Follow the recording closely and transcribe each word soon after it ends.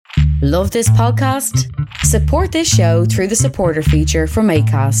Love this podcast? Support this show through the supporter feature from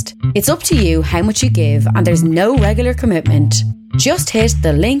Acast. It's up to you how much you give, and there's no regular commitment. Just hit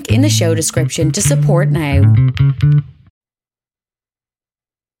the link in the show description to support now.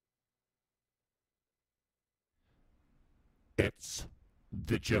 It's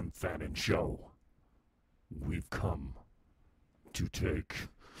the Jim Fannin Show. We've come to take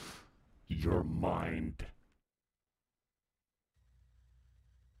your mind.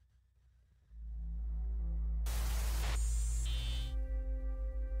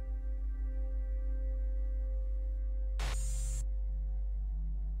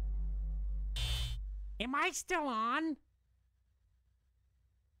 Am I still on?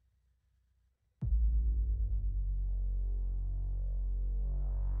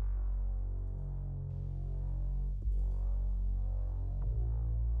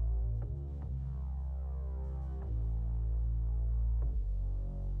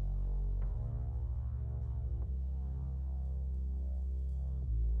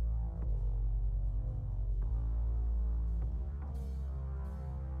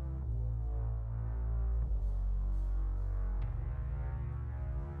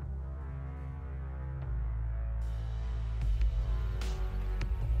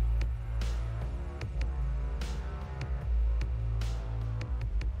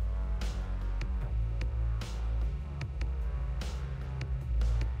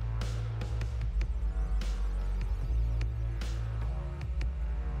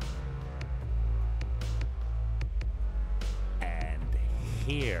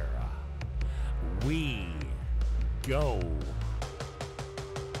 Here we go.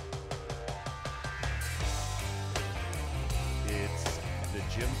 It's the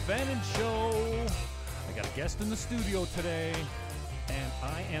Jim Fannin Show. I got a guest in the studio today, and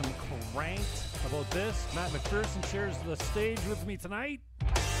I am cranked about this. Matt McPherson shares the stage with me tonight.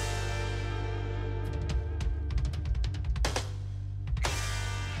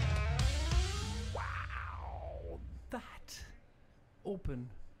 Open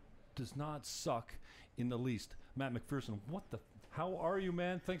does not suck in the least. Matt McPherson, how are you,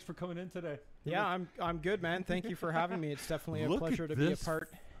 man? Thanks for coming in today. Yeah, I'm good, man. Thank you for having me. It's definitely a pleasure to be a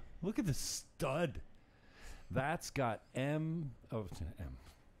part. Look at this stud. That's got G3.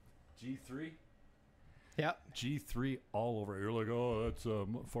 Yeah. G3 all over it. You're like, oh, that's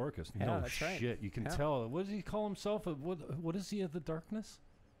Farkas. Yeah, no that's shit. right. You can tell. What does he call himself? What is he of the darkness?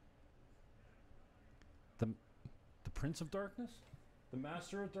 The Prince of Darkness? The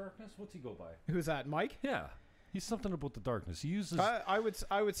Master of Darkness? What's he go by? Who's that, Mike? Yeah. He's something about the darkness. He uses... I would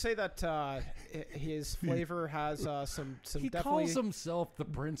say that his flavor has some he definitely... calls himself the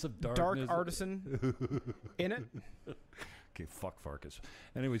Prince of Darkness. Dark artisan in it. Okay, fuck Farkas.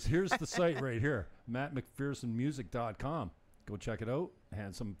 Anyways, here's the site right here. MattMcPhersonMusic.com. Go check it out.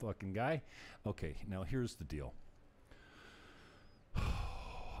 Handsome fucking guy. Okay, now here's the deal.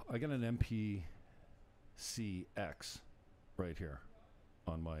 I got an MPC-X right here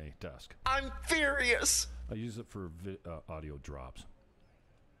on my desk. I'm furious. I use it for audio drops.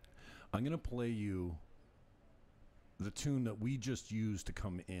 I'm going to play you the tune that we just used to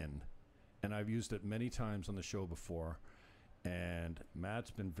come in. And I've used it many times on the show before. And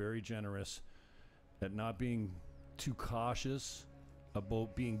Matt's been very generous at not being too cautious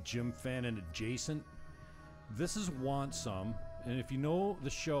about being Jim Fannin adjacent. This is Want Some. And if you know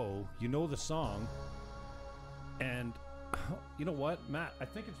the show, you know the song. And you know what, Matt? I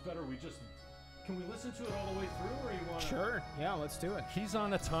think it's better we just... Can we listen to it all the way through, or you want to... Sure. Yeah, let's do it. He's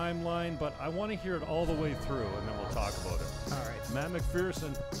on a timeline, but I want to hear it all the way through, and then we'll talk about it. All right. Matt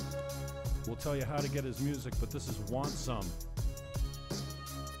McPherson will tell you how to get his music, but this is Want Some.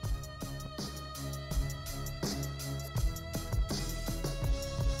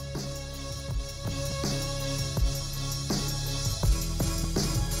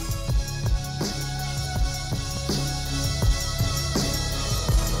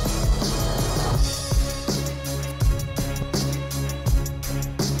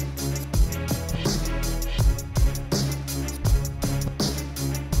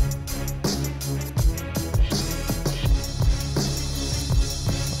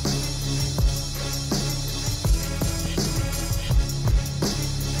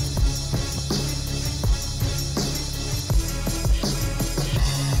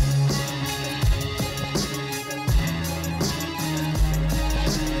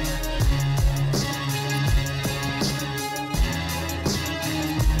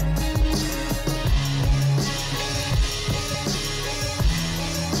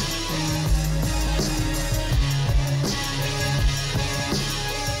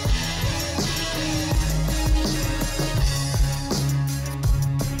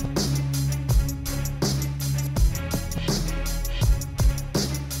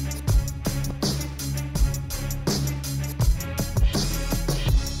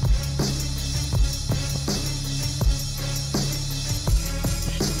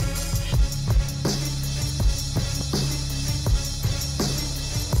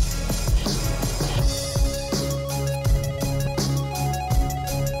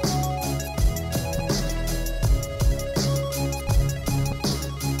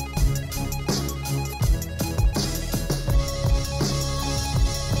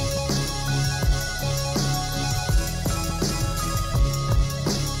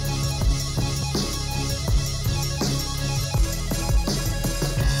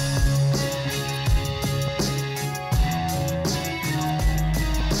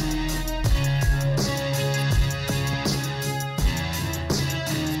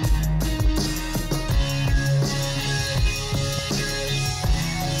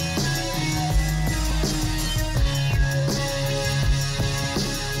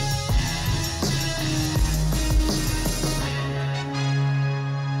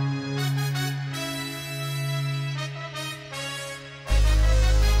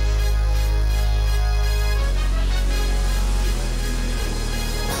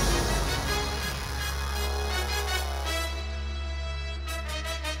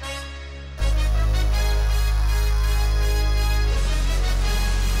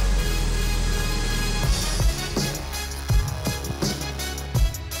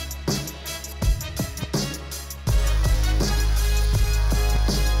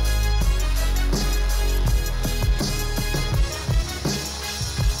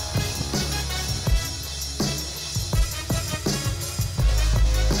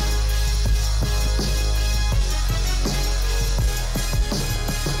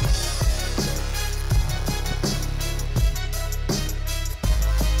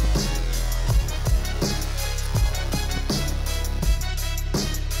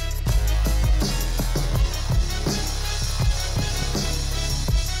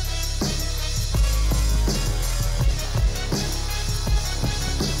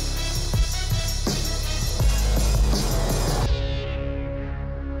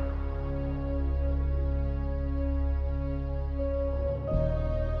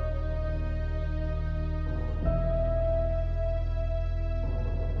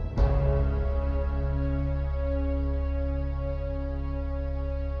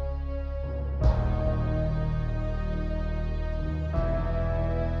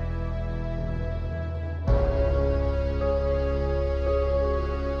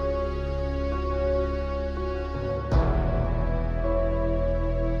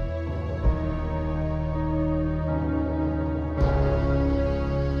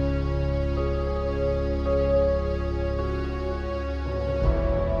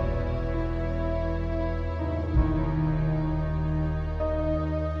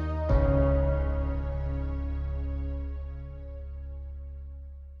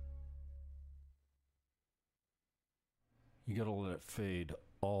 got to let it fade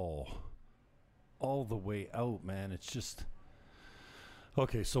all the way out, man. It's just...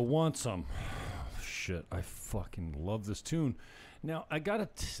 Okay, so Want Some. Shit, I fucking love this tune. Now, I gotta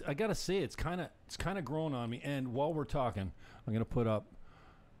say, it's kind of grown on me. And while we're talking, I'm gonna put up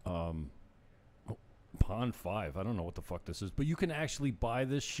Pond 5. I don't know what the fuck this is, but you can actually buy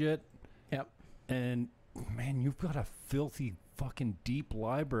this shit. Yep. And man, you've got a filthy fucking deep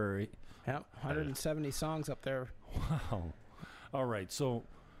library. Yep. 170 songs up there. Wow. All right, so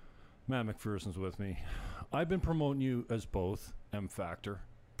Matt McPherson's with me. I've been promoting you as both M Factor.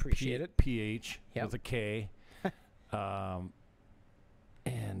 Appreciate it. PH Yep. with a K.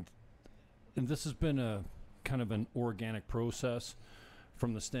 And this has been a kind of an organic process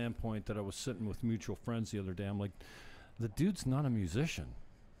from the standpoint that I was sitting with mutual friends the other day. I'm like, the dude's not a musician.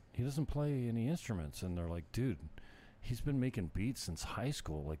 He doesn't play any instruments. And they're like, dude, he's been making beats since high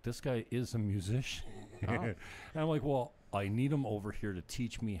school. Like, this guy is a musician. Oh. And I'm like, well, I need him over here to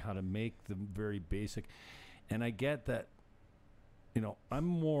teach me how to make the very basic. And I get that, you know, I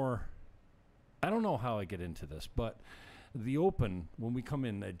don't know how I get into this, but the open, when we come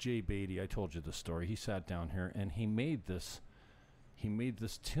in, that Jay Beatty, I told you the story, he sat down here and he made this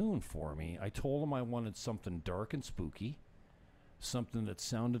tune for me. I told him I wanted something dark and spooky, something that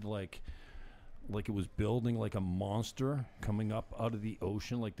sounded like it was building like a monster coming up out of the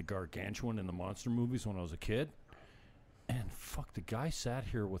ocean, like the gargantuan in the monster movies when I was a kid. And fuck, the guy sat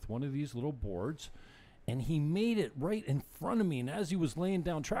here with one of these little boards and he made it right in front of me. And as he was laying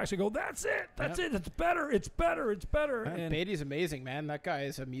down tracks, I go, that's it. That's it. It's better. It's better. It's better. And Beatty's amazing, man. That guy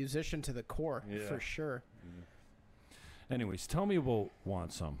is a musician to the core, for sure. Yeah. Anyways, tell me about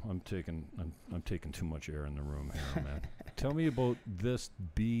Want Some. I'm taking too much air in the room here, man. Tell me about this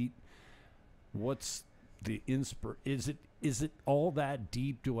beat. What's the is it all that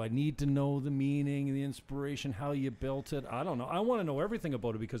deep? Do I need to know the meaning, the inspiration, how you built it? I don't know. I want to know everything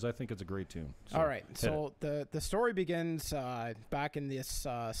about it because I think it's a great tune. So, all right. So the story begins back in this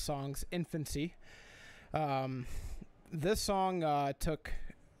song's infancy. This song took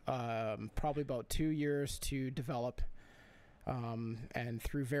probably about 2 years to develop. And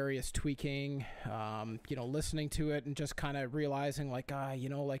through various tweaking, listening to it and just kind of realizing like,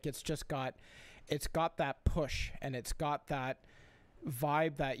 it's got that push and it's got that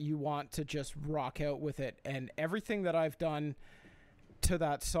vibe that you want to just rock out with it. And everything that I've done to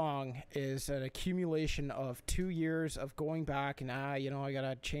that song is an accumulation of 2 years of going back and, I got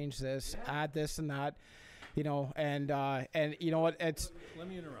to change this, add this and that, and you know what, it's... Let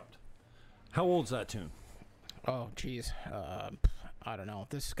me interrupt. How old's that tune? Oh, geez. I don't know.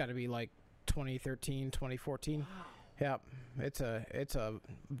 This has got to be like 2013, 2014. Yeah, it's a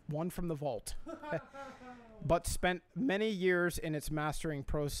one from the vault, but spent many years in its mastering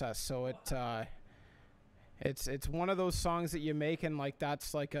process. So it's one of those songs that you make and like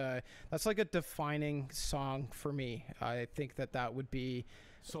that's like a defining song for me. I think that would be.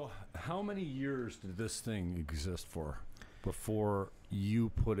 So how many years did this thing exist for before you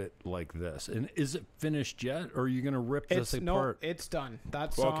put it like this? And is it finished yet, or are you going to rip this apart? No, it's done.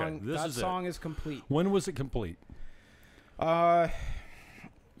 That song is complete. When was it complete? I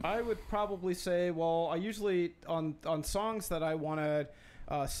would probably say, well, I usually on songs that I want to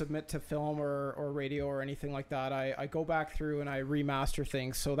submit to film or radio or anything like that, I go back through and I remaster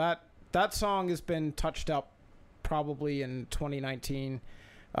things. So that song has been touched up probably in 2019,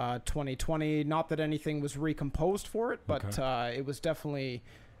 2020. Not that anything was recomposed for it, but it was definitely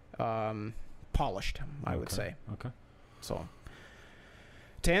polished, I would say. Okay. So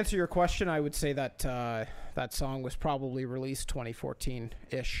to answer your question, I would say that that song was probably released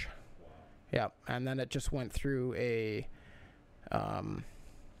 2014-ish. Wow. Yeah, and then it just went through a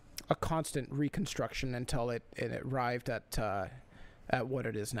constant reconstruction until it arrived at what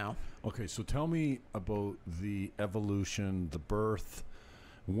it is now. Okay, so tell me about the evolution, the birth.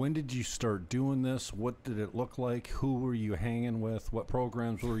 When did you start doing this? What did it look like? Who were you hanging with? What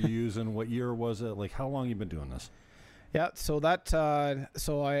programs were you using? What year was it? Like, how long you been doing this? Yeah, so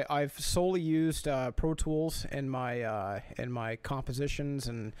I've solely used Pro Tools in my compositions,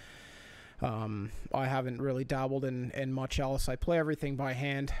 and I haven't really dabbled in much else. I play everything by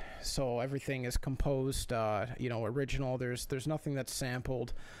hand, so everything is composed, original. There's nothing that's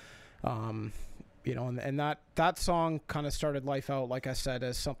sampled, and that song kind of started life out, like I said,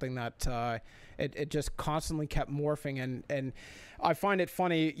 as something that it just constantly kept morphing, and I find it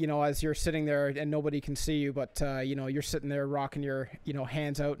funny, as you're sitting there and nobody can see you, but you're sitting there rocking your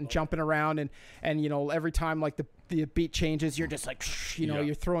hands out and jumping around, and every time like the beat changes, you're just like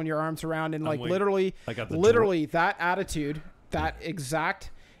you're throwing your arms around, and like literally that attitude, that exact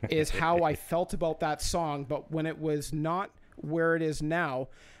is how I felt about that song. But when it was not where it is now,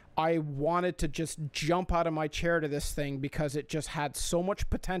 I wanted to just jump out of my chair to this thing because it just had so much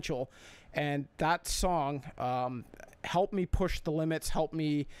potential. And that song helped me push the limits, helped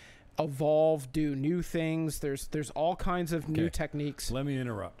me evolve, do new things. There's all kinds of new techniques. Let me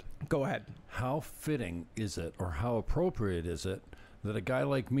interrupt. Go ahead. How fitting is it, or how appropriate is it, that a guy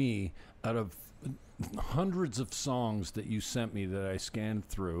like me, out of hundreds of songs that you sent me that I scanned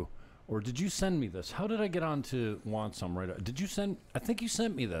through, or did you send me this? How did I get on to Want Some? Right? Did you send? I think you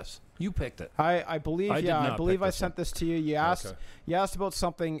sent me this. You picked it. I believe. I believe I sent one. this to you. You asked about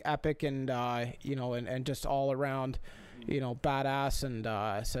something epic and and just all around, badass. And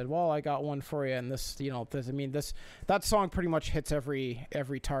I said, well, I got one for you. And that song pretty much hits every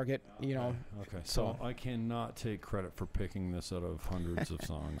target. Okay. So I cannot take credit for picking this out of hundreds of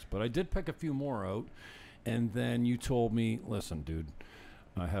songs, but I did pick a few more out. And then you told me, listen, dude,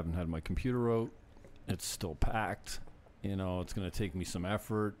 I haven't had my computer out. It's still packed. It's going to take me some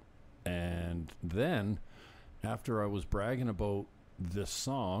effort. And then after I was bragging about this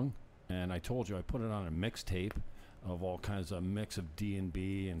song, and I told you I put it on a mixtape of all kinds of mix of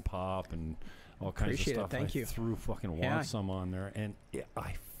D&B and pop and all kinds of stuff. Thank you. Threw fucking Want Some on there. And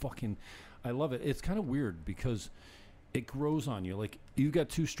I love it. It's kind of weird because it grows on you. Like, you got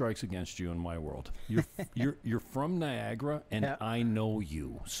 2 strikes against you in my world. You're from Niagara, and I know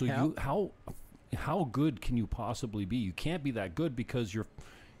you. So how good can you possibly be? You can't be that good because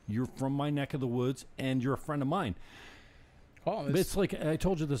you're from my neck of the woods and you're a friend of mine. Oh, it's like I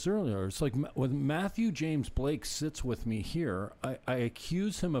told you this earlier. It's like when Matthew James Blake sits with me here, I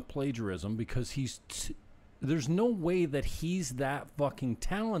accuse him of plagiarism because there's no way that he's that fucking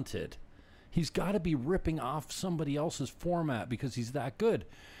talented. He's got to be ripping off somebody else's format because he's that good.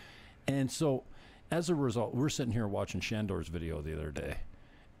 And so, as a result, we're sitting here watching Shandor's video the other day.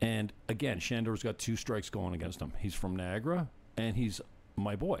 And again, Shandor's got 2 strikes going against him. He's from Niagara, and he's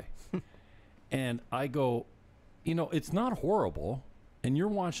my boy. And I go, it's not horrible. And you're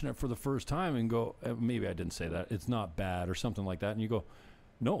watching it for the first time and go, maybe I didn't say that. It's not bad or something like that. And you go,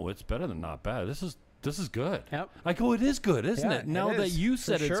 no, it's better than not bad. This is good. Yep. I go, it is good, isn't it? Now that you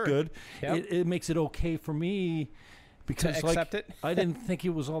said it's good, yep. it makes it okay for me because to accept it. I didn't think it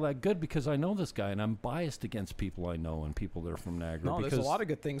was all that good because I know this guy and I'm biased against people I know and people that are from Niagara. No, there's a lot of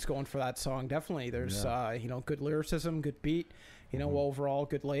good things going for that song. Definitely, there's good lyricism, good beat, overall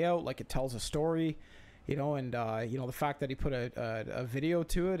good layout. Like, it tells a story. And the fact that he put a video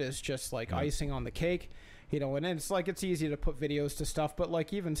to it is just like icing on the cake. And it's like, it's easy to put videos to stuff, but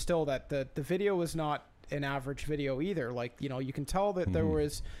like, even still, that the video is not an average video either. Like, you can tell that there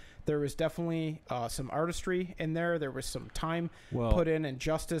was definitely some artistry in there. There was some time put in and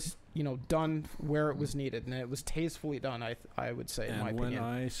justice, done where it was needed, and it was tastefully done. I would say, in my opinion. And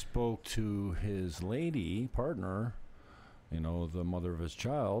when I spoke to his lady partner, the mother of his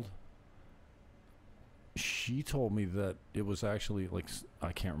child, she told me that it was actually, like,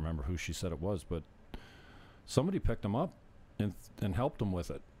 I can't remember who she said it was, but somebody picked him up and helped him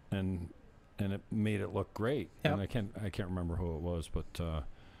with it, and it made it look great. Yep. And I can't remember who it was, but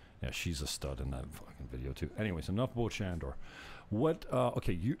she's a stud in that fucking video too. Anyways, enough about Shandor. What?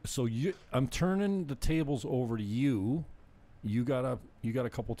 I'm turning the tables over to you. You got a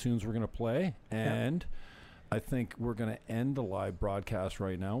couple tunes we're gonna play, and I think we're gonna end the live broadcast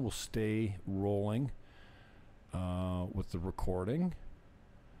right now. We'll stay rolling with the recording.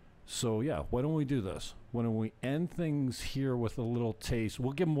 So why don't we do this? Why don't we end things here with a little taste?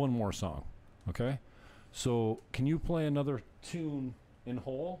 We'll give them one more song, okay? So can you play another tune in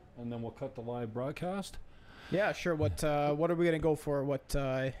whole, and then we'll cut the live broadcast? Yeah, sure. What are we gonna go for? What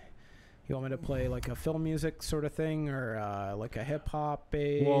you want me to play, like a film music sort of thing, or like a hip hop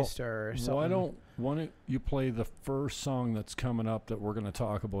based, or something? Why don't you play the first song that's coming up that we're gonna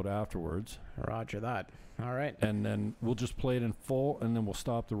talk about afterwards? Roger that. All right. And then we'll just play it in full, and then we'll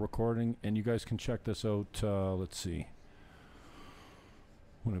stop the recording, and you guys can check this out. Let's see.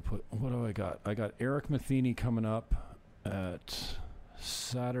 What do I got? I got Eric Matheny coming up at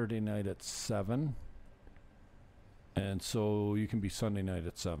Saturday night at 7. And so you can be Sunday night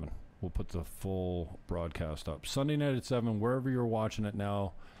at 7. We'll put the full broadcast up. Sunday night at 7, wherever you're watching it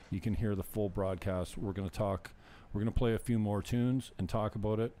now, you can hear the full broadcast. We're going to talk. We're going to play a few more tunes and talk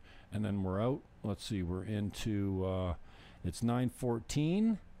about it, and then we're out. Let's see. We're into, it's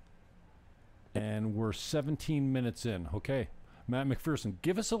 9:14, and we're 17 minutes in. Okay. Matt McPherson,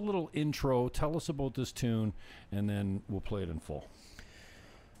 give us a little intro. Tell us about this tune, and then we'll play it in full.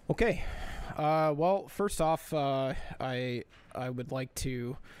 Okay. Well, first off, I would like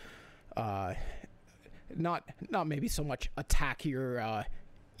to not maybe so much attack your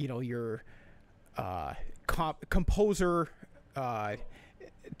your composer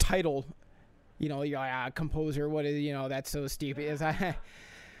title. You know, composer. What is, you know? That's so stupid. Is I?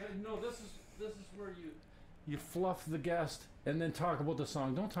 No, this is where you fluff the guest and then talk about the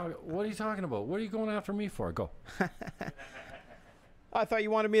song. Don't talk. What are you talking about? What are you going after me for? Go. I thought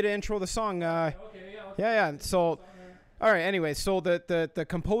you wanted me to intro the song. Okay, Yeah. So, all right. Anyway, so the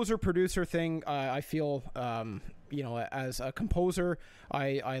composer producer thing, I feel, you know, as a composer,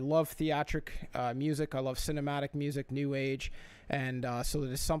 I love theatric music. I love cinematic music, new age. And so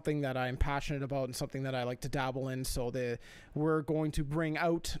it is something that I'm passionate about and something that I like to dabble in. So we're going to bring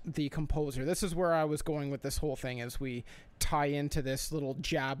out the composer. This is where I was going with this whole thing as we tie into this little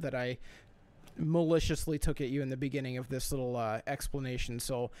jab that I maliciously took at you in the beginning of this little explanation.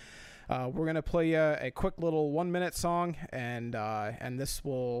 So we're going to play a quick little 1-minute song, and this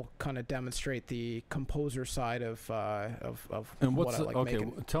will kind of demonstrate the composer side of and what I like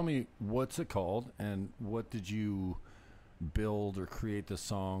making. Tell me, what's it called, and what did you build or create the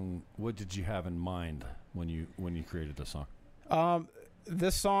song? What did you have in mind when you created the song?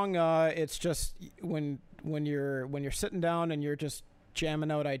 This song, it's just when you're sitting down and you're just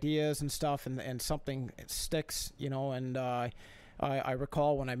jamming out ideas and stuff, and something sticks, you know. And I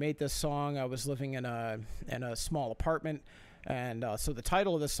recall when I made this song, I was living in a small apartment, and so the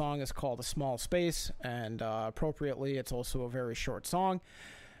title of the song is called "A Small Space," and appropriately, it's also a very short song.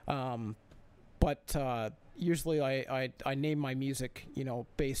 But usually I name my music, you know,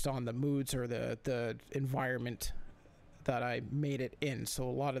 based on the moods or the environment that I made it in. So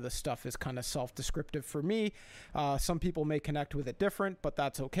a lot of the stuff is kind of self-descriptive for me. Some people may connect with it different, but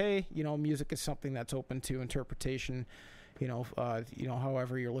that's okay. You know, music is something that's open to interpretation, you know,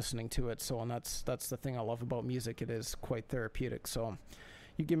 however you're listening to it. So, and that's the thing I love about music. It is quite therapeutic. So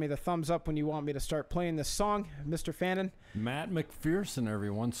you give me the thumbs up when you want me to start playing this song, Mr. Fannin. Matt McPherson,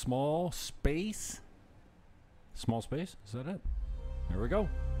 everyone. Small Space. Small Space? Is that it? There we go.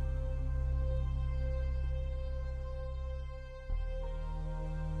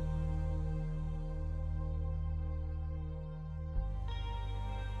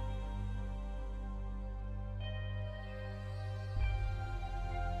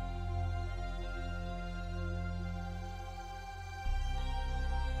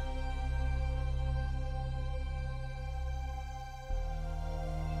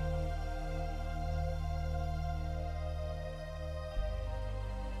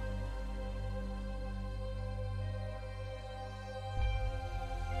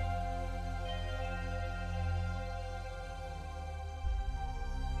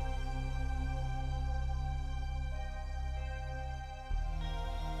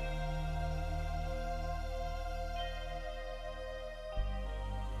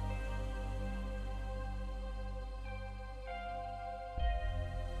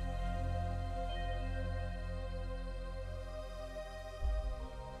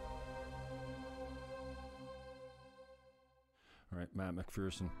 All right, Matt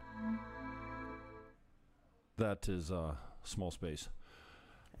McPherson. That is Small Space.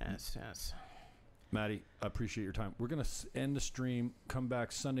 Yes. Maddie, I appreciate your time. We're going to end the stream, come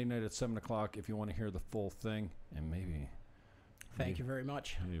back Sunday night at 7 o'clock if you want to hear the full thing, and maybe... Thank you very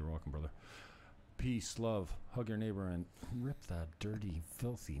much. You're welcome, brother. Peace, love, hug your neighbor, and rip that dirty,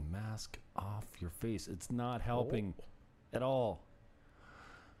 filthy mask off your face. It's not helping at all.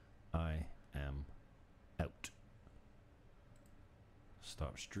 I am out.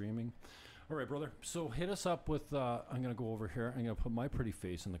 Stop streaming. All right, brother. So hit us up with, I'm going to go over here. I'm going to put my pretty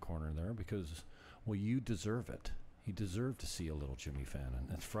face in the corner there because, well, you deserve it. You deserve to see a little Jimmy Fannin.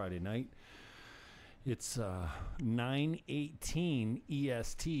 It's Friday night. It's 9:18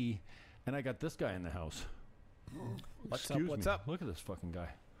 EST, and I got this guy in the house. What's Excuse up? me. Look at this fucking guy.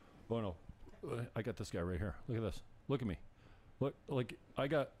 Oh, no. I got this guy right here. Look at this. Look at me. Look, like, I'm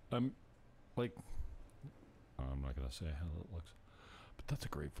not going to say how it looks. But that's a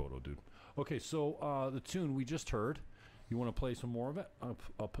great photo, dude. Okay, so the tune we just heard, you want to play some more of it?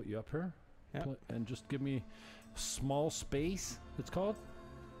 I'll put you up here. Yeah. And just give me Small Space, it's called?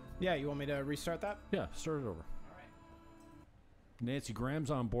 Yeah, you want me to restart that? Yeah, start it over. All right. Nancy Graham's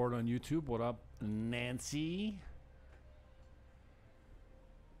on board on YouTube. What up, Nancy?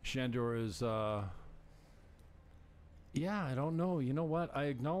 Shandor is, yeah, I don't know. You know what? I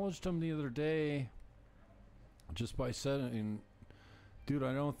acknowledged him the other day just by saying, dude,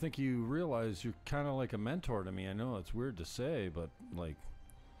 I don't think you realize you're kind of like a mentor to me. I know it's weird to say, but, like,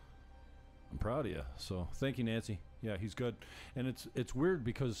 I'm proud of you. So thank you, Nancy. Yeah, he's good. And it's weird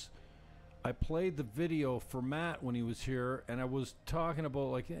because I played the video for Matt when he was here, and I was talking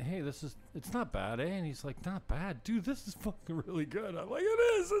about like, hey, it's not bad, eh? And he's like, not bad, dude. This is fucking really good. I'm like, it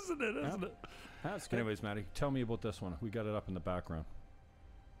is, isn't it? Isn't it? That's good. Anyways, Matty, tell me about this one. We got it up in the background.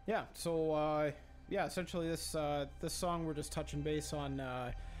 Yeah. So essentially this song we're just touching base on.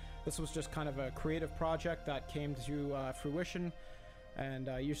 This was just kind of a creative project that came to fruition. And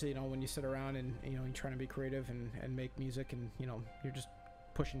usually, when you sit around and you're trying to be creative and make music, and you're just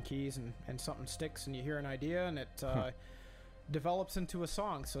pushing keys and something sticks, and you hear an idea and it develops into a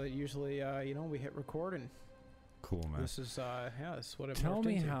song. So usually we hit record, and cool, man. this is what it Tell morphed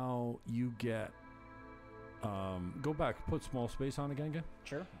me into. how you get go back, put Small Space on again.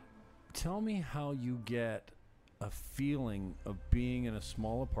 Sure. Tell me how you get a feeling of being in a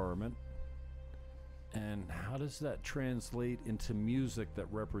small apartment, and how does that translate into music that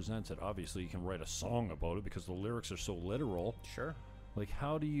represents it? Obviously, you can write a song about it because the lyrics are so literal. Sure. Like,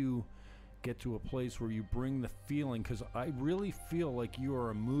 how do you get to a place where you bring the feeling? Because I really feel like you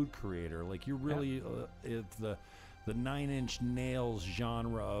are a mood creator. Like, you're really the 9 Inch Nails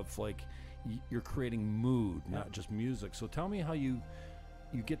genre of, like, you're creating mood, not just music. So tell me how you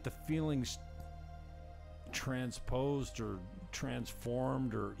get the feelings transposed or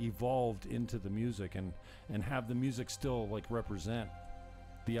transformed or evolved into the music, and have the music still, like, represent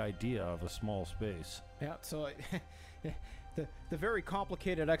the idea of a small space. Yeah. So the very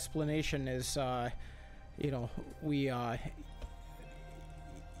complicated explanation is,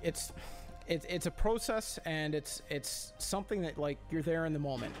 it's a process, and it's something that, like, you're there in the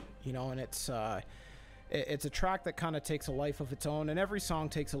moment, and it's a track that kind of takes a life of its own, and every song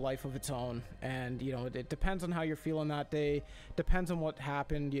takes a life of its own, and it depends on how you're feeling that day, depends on what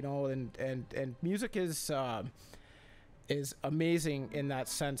happened, and music is amazing in that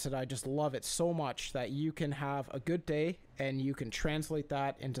sense, that I just love it so much that you can have a good day and you can translate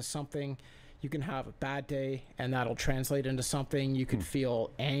that into something. You can have a bad day and that'll translate into something. You can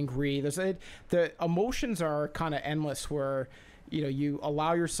feel angry. The emotions are kind of endless, where you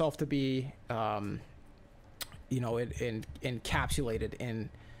allow yourself to be encapsulated in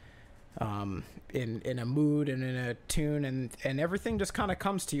a mood and in a tune, and everything just kind of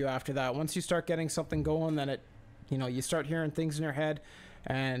comes to you after that. Once you start getting something going, then it you start hearing things in your head,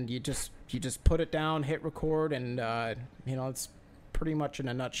 and you just put it down, hit record, and it's pretty much in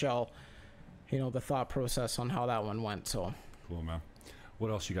a nutshell the thought process on how that one went. So Cool, man. What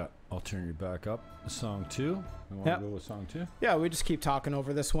else you got? I'll turn you back up. Song 2. You want to go with song 2? Yeah, we just keep talking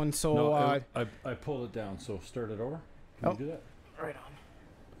over this one. So no, I pulled it down, so start it over. Can you do that? Right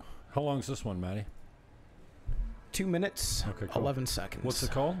on. How long is this one, Matty? 2 minutes, Okay, cool. 11 seconds. What's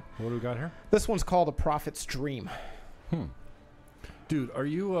it called? What do we got here? This one's called A Prophet's Dream. Dude, are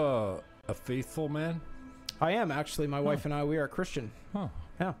you a faithful man? I am, actually. My wife and I, we are Christian. Huh.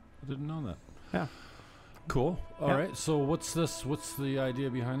 Yeah. I didn't know that. Yeah. Cool. All right. So what's this? What's the idea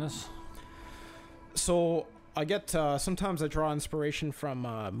behind this? So I get sometimes I draw inspiration from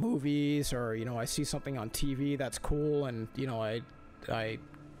movies, or I see something on TV that's cool, and I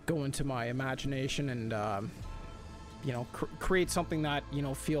go into my imagination and create something that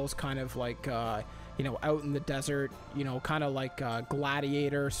feels kind of like out in the desert, kind of like a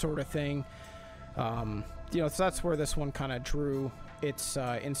Gladiator sort of thing. So that's where this one kind of drew its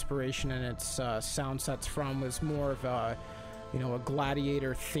inspiration and its sound sets from, was more of a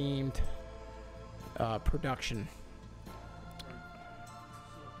Gladiator themed production.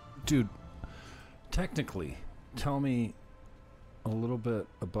 Dude, technically, tell me a little bit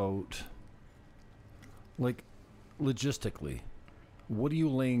about, like, logistically, what are you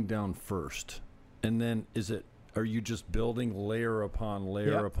laying down first? And then are you just building layer upon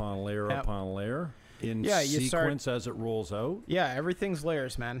layer upon layer upon layer in sequence as it rolls out? Yeah, everything's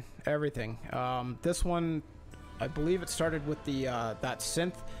layers, man. Everything. This one, I believe it started with the that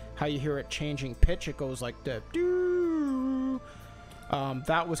synth, how you hear it changing pitch. It goes like the doo.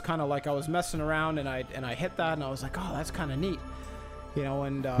 That was kind of like I was messing around and I hit that and I was like, oh, that's kind of neat, so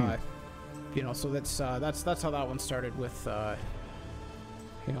that's how that one started with the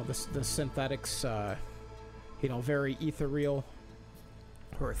synthetics, very ethereal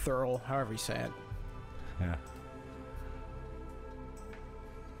or ethereal, however you say it. Yeah.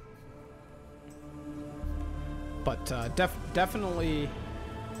 But definitely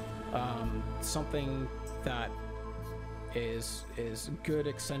something that is good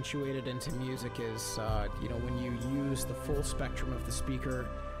accentuated into music is when you use the full spectrum of the speaker.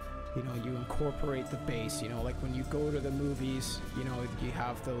 You incorporate the bass. Like when you go to the movies, you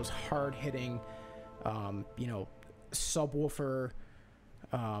have those hard hitting subwoofer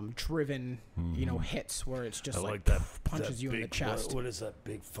driven, hits where it's just I like that punches that you big, in the chest. What is that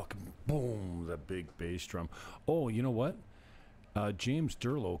big fucking boom? That big bass drum. Oh, you know what? James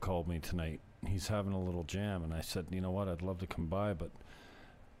Durlow called me tonight. He's having a little jam, and I said, you know what? I'd love to come by, but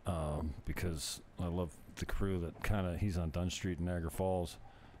because I love the crew that kind of he's on Dunn Street in Niagara Falls,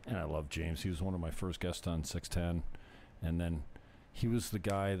 and I love James. He was one of my first guests on 610, and then he was the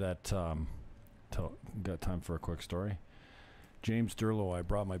guy that got time for a quick story. James Durlow, I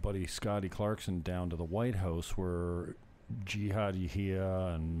brought my buddy Scotty Clarkson down to the White House where Jihad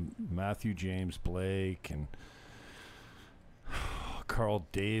Yahia and Matthew James Blake and Carl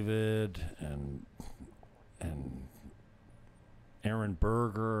David and Aaron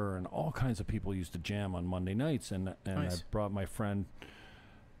Berger and all kinds of people used to jam on Monday nights. And Nice. I brought my friend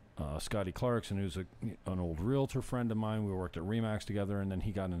Scotty Clarkson, who's an old realtor friend of mine. We worked at Remax together, and then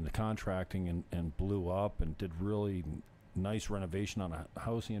he got into contracting and blew up and did really nice renovation on a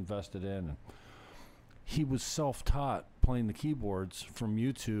house he invested in. And he was self-taught playing the keyboards from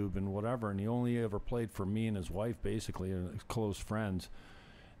YouTube and whatever, and he only ever played for me and his wife, basically, and his close friends.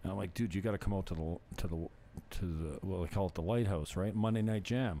 And I'm like, dude, you got to come out to the well, they call it the Lighthouse, right? Monday Night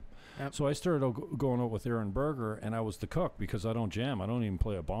Jam. Yep. So I started going out with Aaron Berger, and I was the cook because I don't jam. I don't even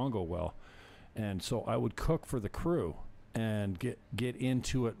play a bongo well. And so I would cook for the crew and get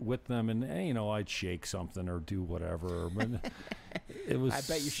into it with them, and I'd shake something or do whatever. But it was. I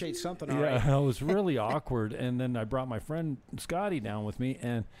bet you shake something. All Yeah, right. it was really awkward. And then I brought my friend Scotty down with me,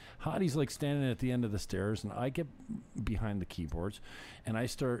 and Hottie's like standing at the end of the stairs, and I get behind the keyboards, and I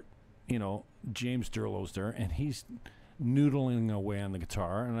start, James Durlow's there, and he's noodling away on the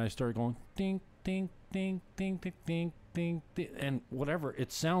guitar, and I start going ding, ding, ding, ding, ding, ding, ding, ding, and whatever.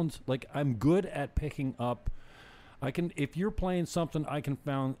 It sounds like I'm good at picking up. I can, if you're playing something, I can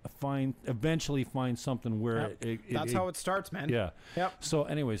eventually find something where Yep. That's how it starts, man. Yeah. Yep. So,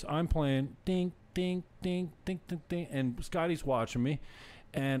 anyways, I'm playing ding, ding, ding, ding, ding, ding, and Scotty's watching me,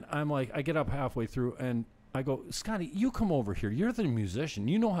 and I'm like, I get up halfway through, and I go, Scotty, you come over here. You're the musician.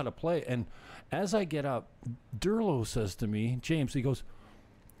 You know how to play. And as I get up, Durlow says to me, James, he goes,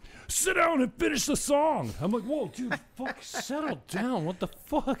 sit down and finish the song. I'm like, whoa, dude, fuck, settle down. What the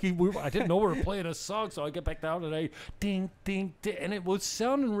fuck? I didn't know we were playing a song, so I get back down and I ding, ding, ding, and it was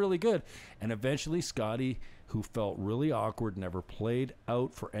sounding really good. And eventually Scotty, who felt really awkward, never played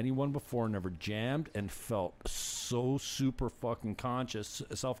out for anyone before, never jammed, and felt so super fucking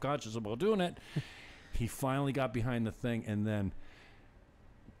self-conscious about doing it, he finally got behind the thing, and then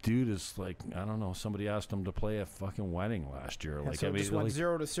dude is like, I don't know, somebody asked him to play a fucking wedding last year. So it just went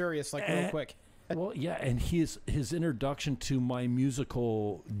 0 to serious real quick. Well, yeah, and his introduction to my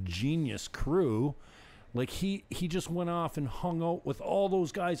musical genius crew, like he just went off and hung out with all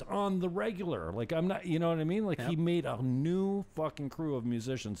those guys on the regular. Like, I'm not, you know what I mean? Like, Yep. He made a new fucking crew of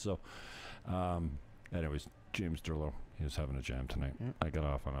musicians. So, anyways, James Durlow, he was having a jam tonight. Yep. I got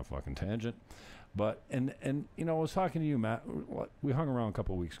off on a fucking tangent. But, and I was talking to you, Matt. We hung around a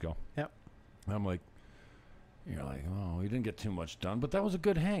couple of weeks ago. Yep. And I'm like, you're like, oh, we didn't get too much done, but that was a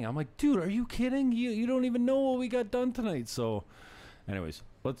good hang. I'm like, dude, are you kidding? You don't even know what we got done tonight. So, anyways,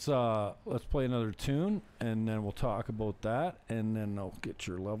 let's play another tune, and then we'll talk about that, and then I'll get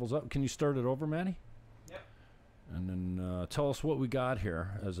your levels up. Can you start it over, Manny? Yep. And then tell us what we got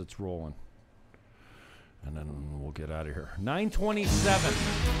here as it's rolling. And then we'll get out of here. 9:27.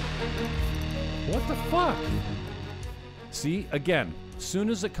 What the fuck? See, again, soon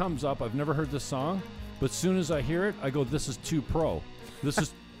as it comes up, I've never heard this song, but soon as I hear it, I go, this is too pro.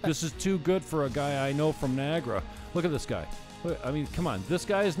 This is too good for a guy I know from Niagara. Look at this guy. I mean, come on. This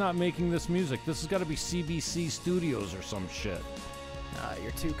guy is not making this music. This has got to be CBC Studios or some shit.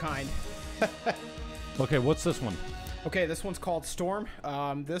 You're too kind. Okay, what's this one? Okay, this one's called Storm.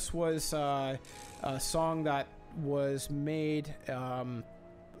 This was a song that was made.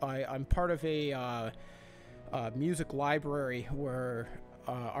 I'm part of a music library where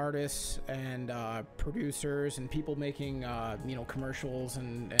artists and producers and people making commercials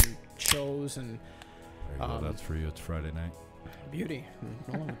and shows and There you go. That's for you. It's Friday night. beauty.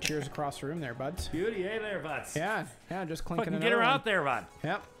 Oh, cheers across the room there, buds. Beauty, hey there, buds. Yeah, just clinking. Fucking get her out there, bud.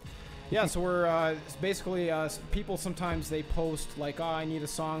 Yep. Yeah, so we're basically people sometimes they post like, oh, I need a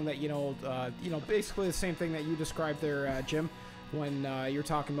song that basically the same thing that you described there, Jim, when you're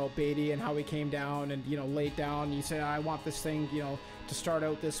talking about Beatty and how he came down and laid down. You say, I want this thing to start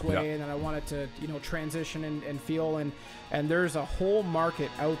out this way, Yeah. and then I want it to transition and feel and there's a whole market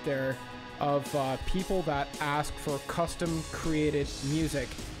out there of people that ask for custom created music.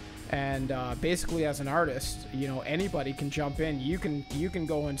 And basically, as an artist, anybody can jump in. You can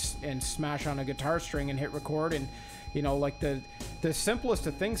go and smash on a guitar string and hit record, and You know, like the simplest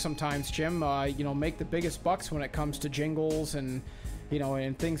of things sometimes, Jim, you know, make the biggest bucks when it comes to jingles and, you know,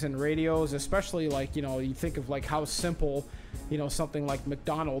 and things in radios, especially like, you know, you think of like how simple, you know, something like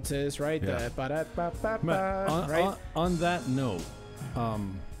McDonald's is, right? Yeah. Right? On that note,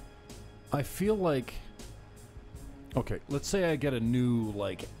 I feel like, okay, let's say I get a new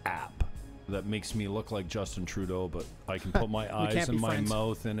like app that makes me look like Justin Trudeau, but I can put my eyes and my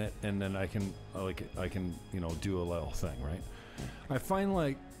mouth in it, and then I can you know, do a little thing, right? I find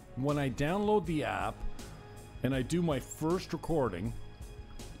like when I download the app and I do my first recording,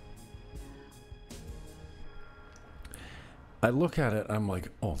 I look at it, I'm like,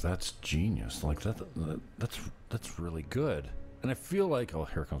 oh, that's genius. Like that's really good. And I feel like, oh,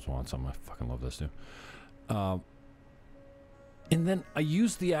 here comes one. I fucking love this dude. And then I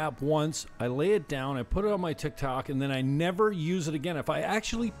use the app once, I lay it down, I put it on my TikTok, and then I never use it again. If I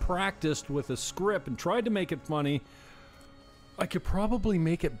actually practiced with a script and tried to make it funny, I could probably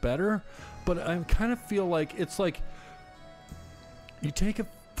make it better. But I kind of feel like it's like you take a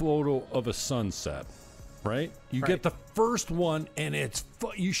photo of a sunset, right? You get the first one, and it's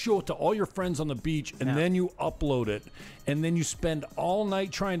you show it to all your friends on the beach, and then you upload it, and then you spend all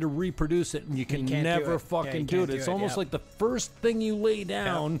night trying to reproduce it, and you can never fucking do it. It's almost like the first thing you lay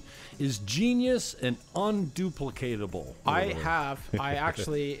down is genius and unduplicatable. I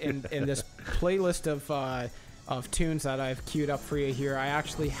actually in this playlist of tunes that I've queued up for you here, I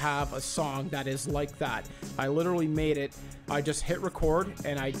actually have a song that is like that. I literally made it. I just hit record,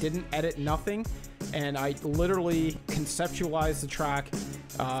 and I didn't edit nothing, and I literally conceptualized the track,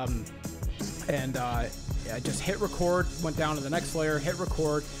 and I just hit record, went down to the next layer, hit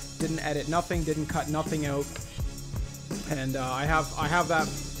record, didn't edit nothing, didn't cut nothing out, and I have that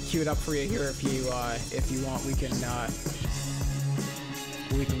queued up for you here. If you want, we can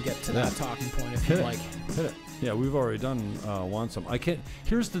get to that talking point if you like. Hit it. Yeah, we've already done Want Some. I can't.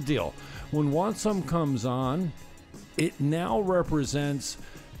 Here's the deal: when Want Some comes on, it now represents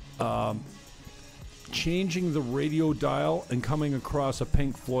changing the radio dial and coming across a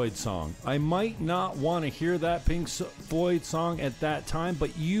Pink Floyd song. I might not want to hear that Pink Floyd song at that time,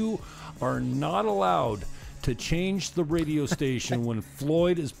 but you are not allowed to change the radio station when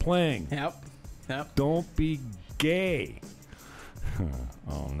Floyd is playing. Yep. Don't be gay.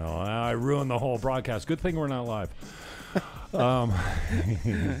 Oh no, I ruined the whole broadcast. Good thing we're not live. Well,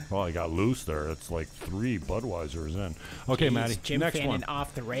 I got loose there. It's like 3 Budweisers in. Okay, Jeez, Maddie. Jim next Fannin one.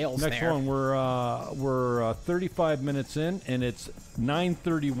 off the rails. Next there. one. We're 35 minutes in, and it's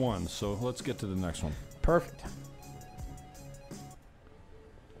 9:31. So let's get to the next one. Perfect.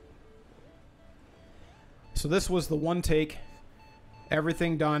 So this was the one take.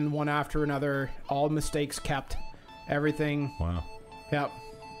 Everything done one after another. All mistakes kept. Everything. Wow. Yep.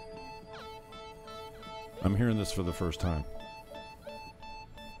 I'm hearing this for the first time.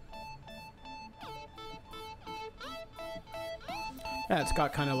 Yeah, it's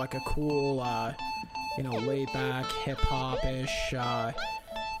got kind of like a cool, laid back, hip hop ish, a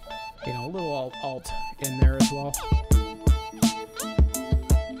little alt in there as well.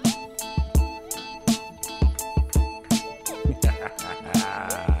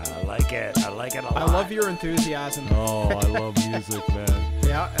 I like it. I like it a lot. I love your enthusiasm. Oh, I love music, man.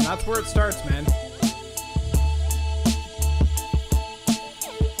 Yeah, and that's where it starts, man.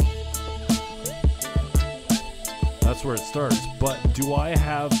 That's where it starts. But do I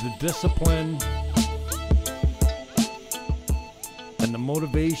have the discipline and the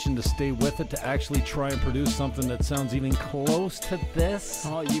motivation to stay with it to actually try and produce something that sounds even close to this?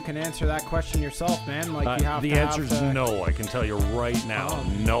 Oh, you can answer that question yourself, man. Like you have the to answer is no. I can tell you right now,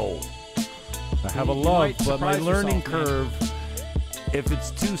 no. I have a You love, might but my surprise learning yourself, man. curve, if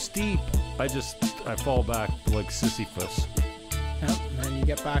it's too steep, I fall back like Sisyphus. Yep, and then you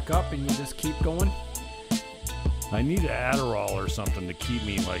get back up and you just keep going. I need Adderall or something to keep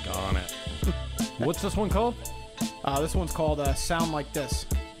me like on it. What's this one called? This one's called Sound Like This.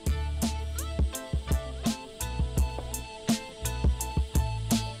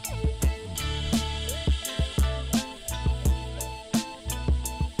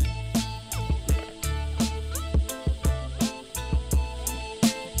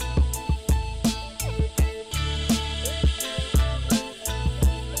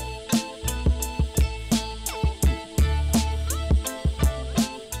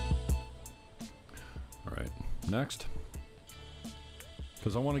 Next,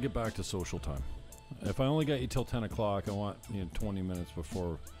 because I want to get back to social time. If I only got you till 10 o'clock, I want 20 minutes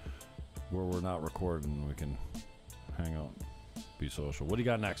before where we're not recording, we can hang out, be social. What do you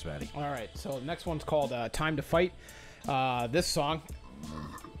got next, Maddie? All right, so the next one's called Time to Fight. This song,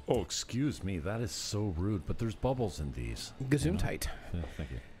 Oh, excuse me. That is so rude. But there's bubbles in these. Gesundheit. Yeah,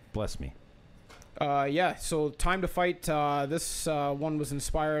 thank you. Bless me. Yeah, so Time to Fight. This one was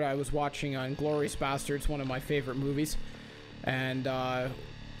inspired. I was watching Inglourious Bastards, one of my favorite movies. And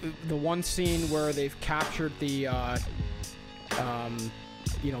the one scene where they've captured the,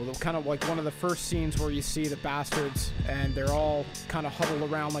 the kind of like one of the first scenes where you see the bastards and they're all kind of huddled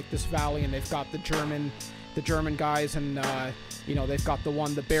around like this valley, and they've got the German guys, and they've got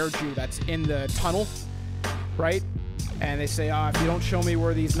the bear Jew that's in the tunnel, right? And they say, if you don't show me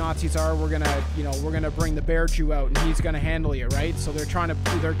where these Nazis are, we're gonna bring the bear Jew out, and he's gonna handle you, right? So they're trying to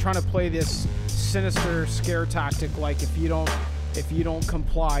play this sinister scare tactic, like if you don't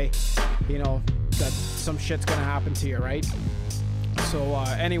comply, that some shit's gonna happen to you, right? So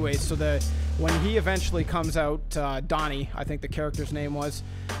when he eventually comes out, Donnie, I think the character's name was,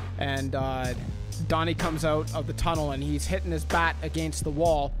 and Donnie comes out of the tunnel and he's hitting his bat against the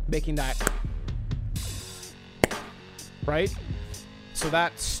wall, making that, right? So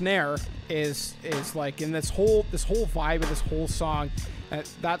that snare is like in this whole vibe of this whole song.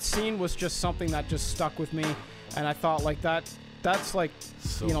 That scene was just something that just stuck with me, and I thought like that's like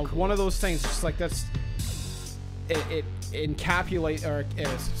So cool. cool. One of those things, just like it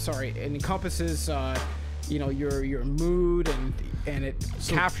encompasses your mood, and it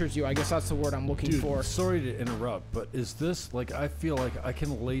captures you. I guess that's the word I'm looking Dude, for. sorry to interrupt, but is this like, I feel like I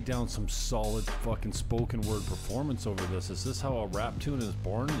can lay down some solid fucking spoken word performance over this. Is this how a rap tune is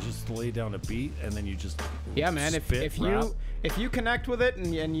born? You just lay down a beat and then you just Yeah, man. spit If rap? you connect with it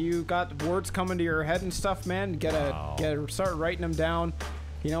and you got words coming to your head and stuff, man, start writing them down.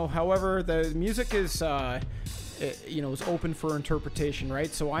 However, the music is is open for interpretation,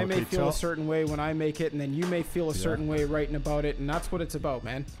 right? So I may feel a certain way when I make it, and then you may feel a certain way writing about it, and that's what it's about,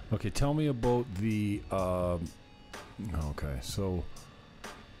 man. Okay, tell me about the so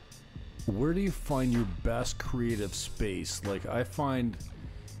where do you find your best creative space? Like, I find,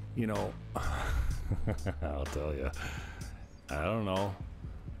 I'll tell you, I don't know,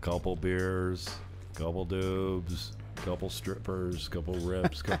 couple beers, couple dubs, couple strippers, couple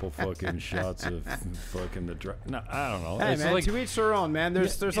rips, couple fucking shots of fucking no, I don't know. Hey, It's man, like, to each their own, man.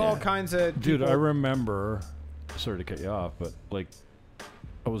 There's all kinds of dude, people. I remember, sorry to cut you off, but like,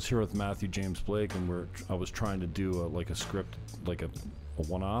 I was here with Matthew James Blake, and I was trying to do a script, like a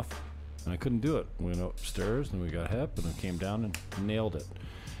one-off, and I couldn't do it. We went upstairs and we got hip, and I came down and nailed it.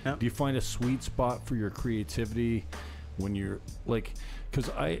 Yep. Do you find a sweet spot for your creativity when you're like,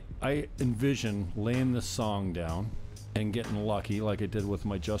 because I envision laying this song down and getting lucky like I did with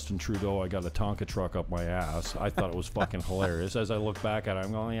my Justin Trudeau. I got a Tonka truck up my ass. I thought it was fucking hilarious. As I look back at it,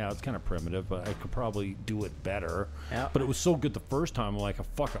 I'm going, yeah, it's kind of primitive, but I could probably do it better. Yeah. But it was so good the first time, I'm like,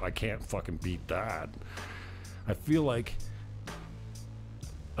 fuck it, I can't fucking beat that. I feel like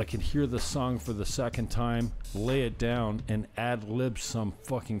I can hear the song for the second time, lay it down, and ad-lib some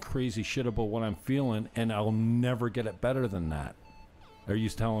fucking crazy shit about what I'm feeling, and I'll never get it better than that. Are you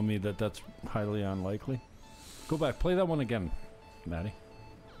telling me that that's highly unlikely? Go back, play that one again, Maddie.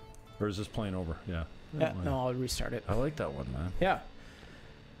 Or is this playing over? Yeah. Yeah, no, I'll restart it. I like that one, man. Yeah.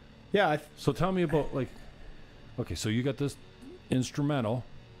 Yeah. So tell me about, like, okay, so you got this instrumental.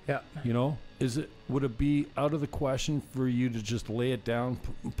 Yeah. Would it be out of the question for you to just lay it down,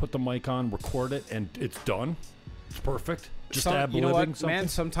 put the mic on, record it, and it's done? It's perfect. Just ad-libbing something? Man,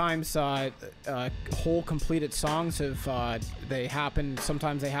 sometimes whole completed songs sometimes they happen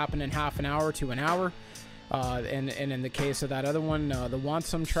in half an hour to an hour. And in the case of that other one, the Want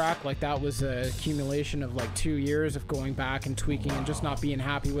Some track, like that was a accumulation of like 2 years of going back and tweaking and just not being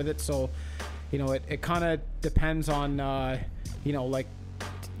happy with it. So, it kind of depends on,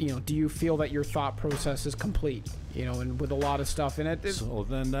 do you feel that your thought process is complete? And with a lot of stuff in it. So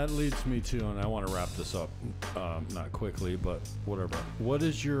then that leads me to, and I want to wrap this up, not quickly, but whatever. What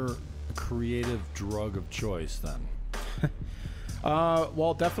is your creative drug of choice then?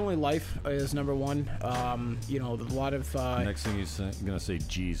 Well, definitely life is number one. A lot of Next thing you're gonna say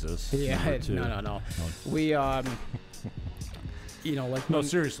Jesus. yeah, Number two. no. We No,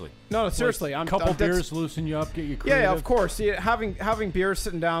 seriously. No, seriously. Like, couple beers loosen you up, get you creative. Yeah, of course. Yeah, having beers,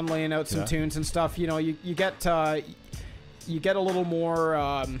 sitting down, laying out some tunes and stuff. You get a little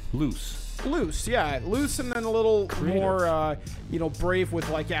more loose. Loose, and then a little Creative. more, brave with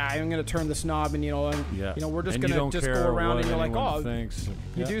like, I'm gonna turn this knob, and we're just gonna just go around, and you're like,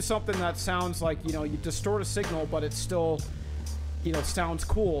 you do something that sounds like, you distort a signal, but it's still, sounds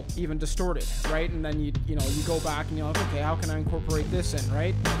cool, even distorted, right? And then you go back and you're like, okay, how can I incorporate this in,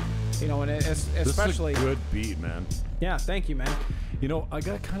 right? And especially this is a good beat, man. Yeah, thank you, man. You know, I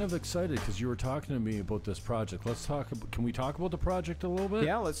got kind of excited because you were talking to me about this project. Can we talk about the project a little bit?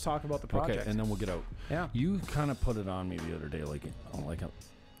 Yeah, let's talk about the project. Okay, and then we'll get out. Yeah. You kind of put it on me the other day,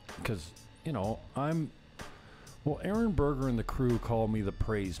 because, you know, Aaron Berger and the crew call me the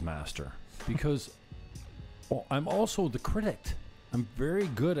praise master because I'm also the critic. I'm very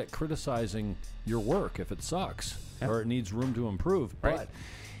good at criticizing your work if it sucks or it needs room to improve. Right. But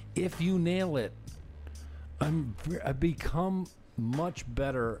if you nail it, I've become much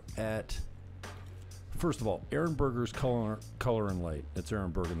better at. First of all, Aaron Berger's Color and Light. It's Aaron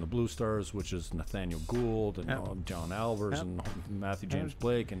Berger and the Blue Stars, which is Nathaniel Gould and John Albers and Matthew James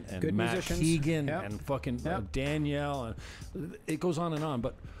Blake and Matt musicians. Keegan and fucking Danielle. And it goes on and on.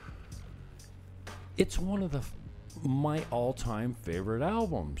 But it's one of my all-time favorite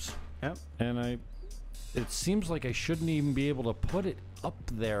albums. Yep. And it seems like I shouldn't even be able to put it up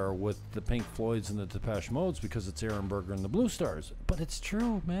there with the Pink Floyds and the Depeche Modes because it's Aaron Berger and the Blue Stars. But it's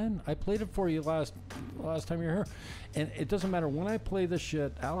true, man. I played it for you last time you were here. And it doesn't matter when I play this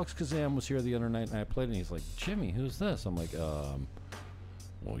shit. Alex Kazam was here the other night and I played it and he's like, Jimmy, who's this? I'm like, well,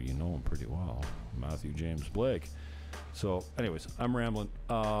 you know him pretty well. Matthew James Blake. So, anyways, I'm rambling.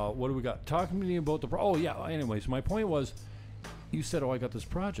 What do we got? Talking to me about anyways, my point was, you said, I got this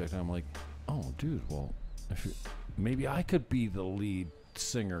project. And I'm like, oh, dude, well, maybe I could be the lead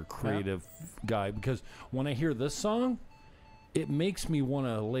singer, creative guy, because when I hear this song, it makes me want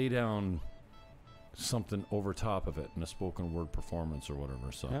to lay down something over top of it in a spoken word performance or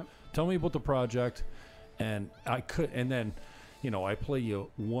whatever. So tell me about the project. And then, you know, I play you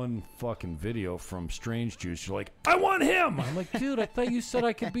one fucking video from Strange Juice. You're like, I want him. I'm like, dude, I thought you said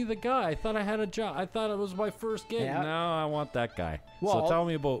I could be the guy. I thought I had a job. I thought it was my first gig. Yeah. No, I want that guy. Well, so tell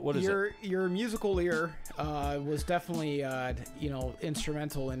me about what is it? Your musical ear was definitely,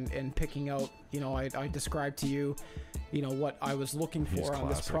 instrumental in picking out. You know, I described to you, what I was looking for on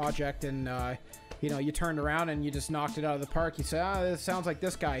this project, and you turned around and you just knocked it out of the park. You said, this sounds like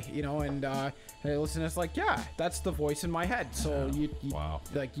this guy, and I listen, it's like, yeah, that's the voice in my head. So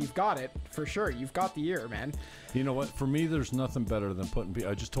you've got it for sure. You've got the ear, man. You know what? For me, there's nothing better than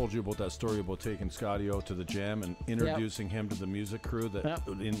I just told you about that story about taking Scotty O to the jam and introducing him to the music crew that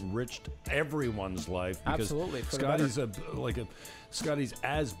enriched everyone's life. Because absolutely, Scotty's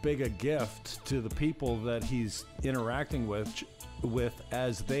as big a gift to the people that he's interacting with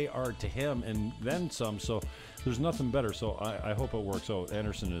as they are to him, and then some. So there's nothing better. So I hope it works out.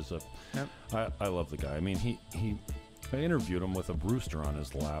 Anderson is I love the guy. I mean, I interviewed him with a rooster on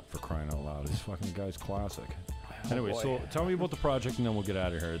his lap, for crying out loud. This fucking guy's classic. Anyway, so tell me about the project and then we'll get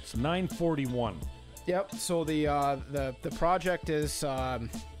out of here. It's 9:41. Yep. So the project is a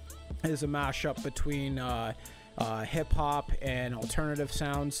mashup between hip hop and alternative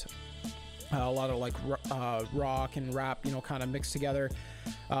sounds. A lot of like rock and rap, kind of mixed together.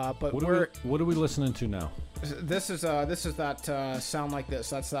 But what are we listening to now? This is that Sound Like This.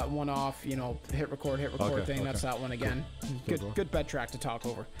 That's that one-off, hit record thing. That's that one again. Good bed track to talk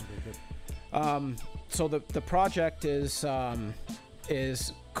over. So the project is car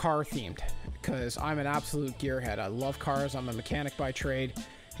themed because I'm an absolute gearhead. I love cars. I'm a mechanic by trade.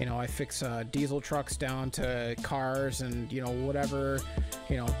 I fix diesel trucks down to cars and, whatever,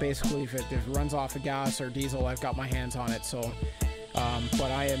 basically if it runs off of gas or diesel, I've got my hands on it. So,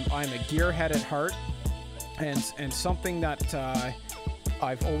 but I'm a gearhead at heart, and something that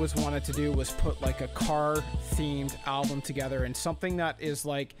I've always wanted to do was put like a car themed album together, and something that is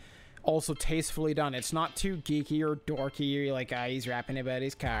like also tastefully done. It's not too geeky or dorky. You're like, he's rapping about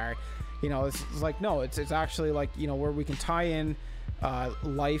his car. It's like, no, it's actually like, where we can tie in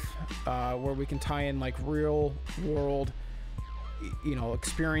life, where we can tie in like real world,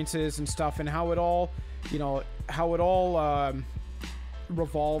 experiences and stuff, and how it all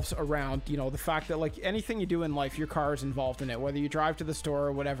revolves around, the fact that like anything you do in life, your car is involved in it, whether you drive to the store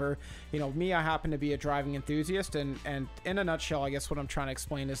or whatever. Me, I happen to be a driving enthusiast, and in a nutshell, I guess what I'm trying to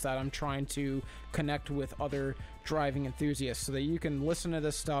explain is that I'm trying to connect with other driving enthusiasts so that you can listen to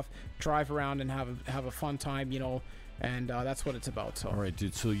this stuff, drive around and have a fun time, and that's what it's about. So all right,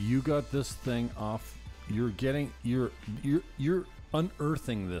 dude, so you got this thing off, you're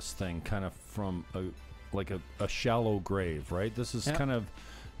unearthing this thing kind of from a shallow grave, right? This is kind of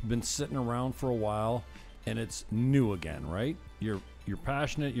been sitting around for a while, and it's new again, right? You're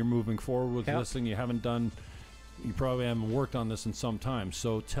passionate, you're moving forward with this thing. You probably haven't worked on this in some time.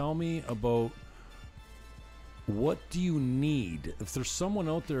 So tell me about, what do you need? If there's someone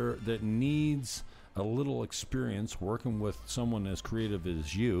out there that needs a little experience working with someone as creative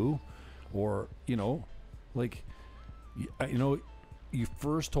as you, or you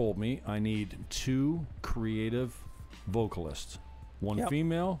first told me I need 2 creative vocalists. one Yep.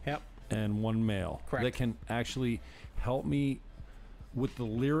 female, Yep. and one male. Correct. That can actually help me with the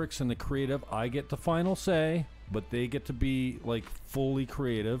lyrics and the creative. I get the final say, but they get to be like fully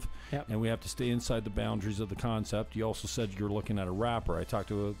creative. Yep. And we have to stay inside the boundaries of the concept. You also said you're looking at a rapper. I talked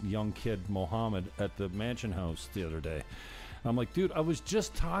to a young kid, Mohammed, at the Mansion House the other day. I'm like, dude, I was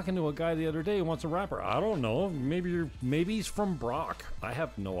just talking to a guy the other day who wants a rapper. I don't know. Maybe he's from Brock. I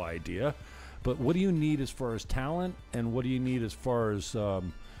have no idea. But what do you need as far as talent, and what do you need as far as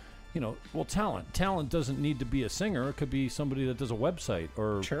talent. Talent doesn't need to be a singer. It could be somebody that does a website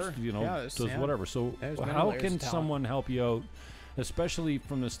or Sure. does whatever. So There's many how layers can of talent. someone help you out, especially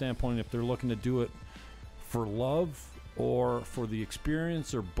from the standpoint if they're looking to do it for love or for the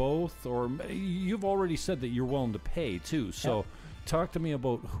experience or both? Or you've already said that you're willing to pay too. So talk to me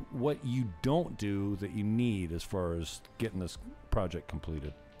about what you don't do that you need as far as getting this project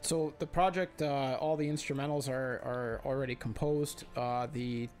completed. So the project, all the instrumentals are already composed.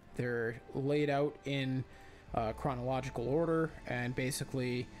 They're laid out in chronological order, and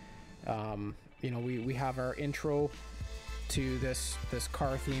basically, we have our intro to this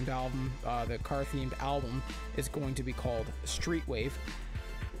car themed album. The car themed album is going to be called Street Wave.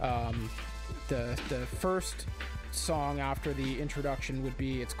 The first song after the introduction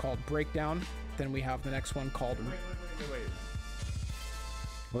it's called Breakdown. Then we have the next one called. Wait.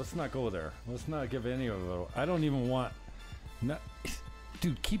 Let's not go there. Let's not give any of it. I don't even want.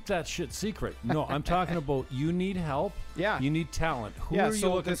 Dude, keep that shit secret. No, I'm talking about you need help. Yeah. You need talent. Who are you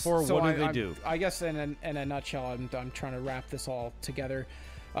looking for? What do they do? I guess in a nutshell, I'm trying to wrap this all together.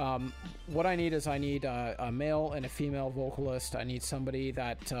 What I need is a male and a female vocalist. I need somebody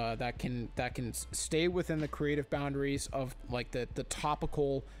that can stay within the creative boundaries of like the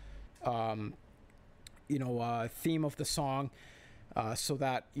topical, theme of the song, so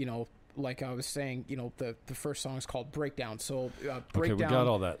that like I was saying, the first song is called Breakdown. So Breakdown. Okay, we got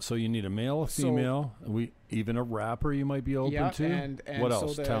all that. So you need a male, a female, even a rapper you might be open to. And what so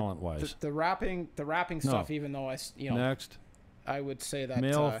else, talent-wise? The rapping stuff. Even though Next. I would say that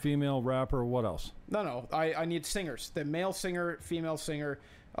male, female, rapper. What else? No. I need singers. The male singer, female singer.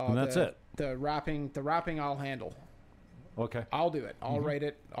 And that's it. The rapping I'll handle. Okay. I'll do it. I'll write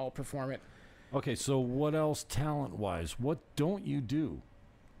it. I'll perform it. Okay, so what else talent-wise? What don't you do?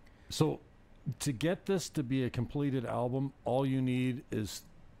 So, to get this to be a completed album, all you need is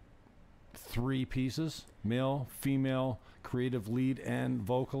 3 pieces: male, female, creative lead, and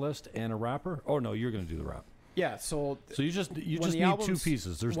vocalist, and a rapper. Oh no, you're going to do the rap. Yeah. So you just need 2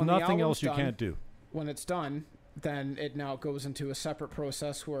 pieces. There's nothing else you can't do. When it's done, then it now goes into a separate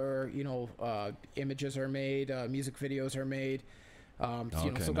process where images are made, music videos are made.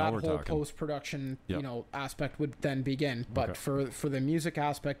 So that whole post-production, aspect would then begin. But for the music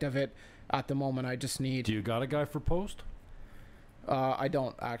aspect of it, at the moment, I just need. Do you got a guy for post? I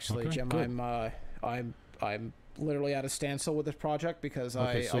don't actually, Jim. Good. I'm literally at a standstill with this project because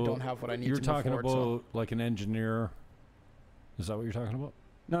I don't have what I need. You're to talking move forward, about like an engineer. Is that what you're talking about?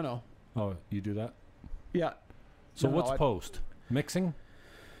 No. Oh, you do that? Yeah. So what's post? Mixing?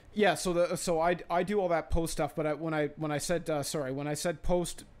 Yeah, so I do all that post stuff, but when I said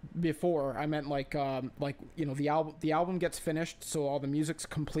post before, I meant like the album gets finished, so all the music's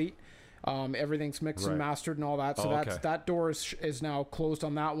complete, everything's mixed and mastered and all that. So that door is now closed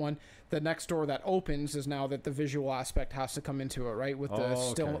on that one. The next door that opens is now that the visual aspect has to come into it, right? With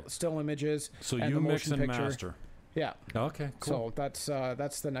the still images. So and you the mix motion and picture. master. Yeah. Okay. Cool. So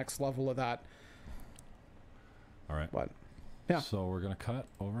that's the next level of that. All right. But. Yeah. So we're going to cut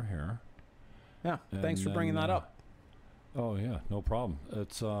over here. Yeah. Thanks for bringing that up. Oh, yeah. No problem.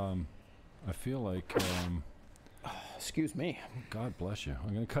 It's, I feel like... excuse me. God bless you.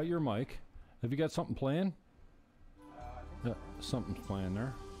 I'm going to cut your mic. Have you got something playing? Yeah, something's playing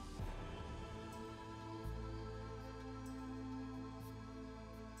there.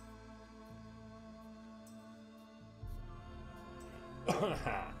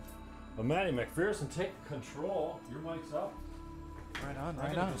 Well, Matty McPherson, take control. Your mic's up. Right on,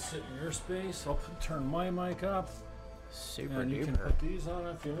 I'm gonna sit in your space. I'll turn my mic up. Super and duper. You can put these on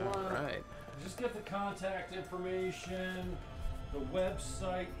if you want. All right. Just get the contact information, the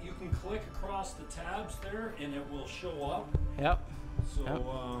website. You can click across the tabs there, and it will show up. Yep.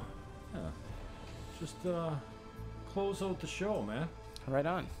 So, just close out the show, man. Right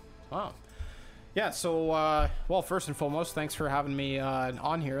on. Wow. Yeah, so, first and foremost, thanks for having me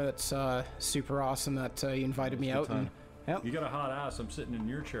on here. That's super awesome that you invited me out. And, yep. You got a hot ass. I'm sitting in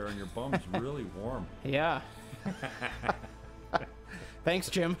your chair, and your bum's really warm. Yeah. Thanks,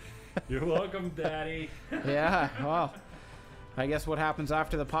 Jim. You're welcome, Daddy. Yeah, wow. I guess what happens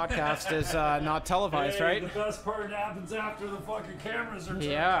after the podcast is not televised, right? The best part happens after the fucking cameras are turned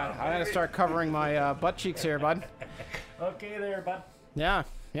Yeah, on. I gotta start covering my butt cheeks here, bud. Okay there, bud. Yeah,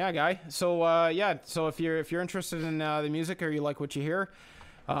 guy. So so if you're interested in the music or you like what you hear,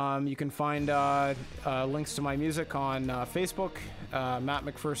 you can find links to my music on Facebook, Matt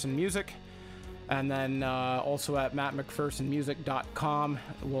McPherson Music, and then also at mattmcphersonmusic.com.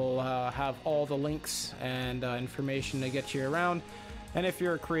 We'll have all the links and information to get you around. And if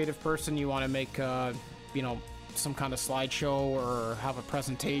you're a creative person, you want to make some kind of slideshow or have a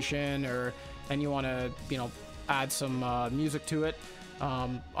presentation, and you want to add some music to it,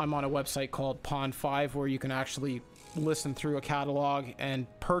 I'm on a website called Pond 5 where you can actually listen through a catalog and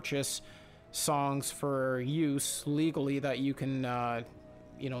purchase songs for use legally that you can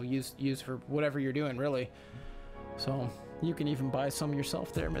use for whatever you're doing, really. So you can even buy some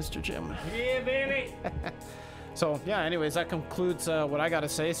yourself there, Mr. Jim. Yeah, baby. So yeah, anyways, that concludes what I gotta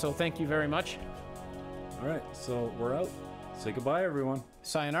say, so thank you very much. All right, so we're out. Say goodbye, everyone.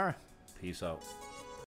 Sayonara. Peace out.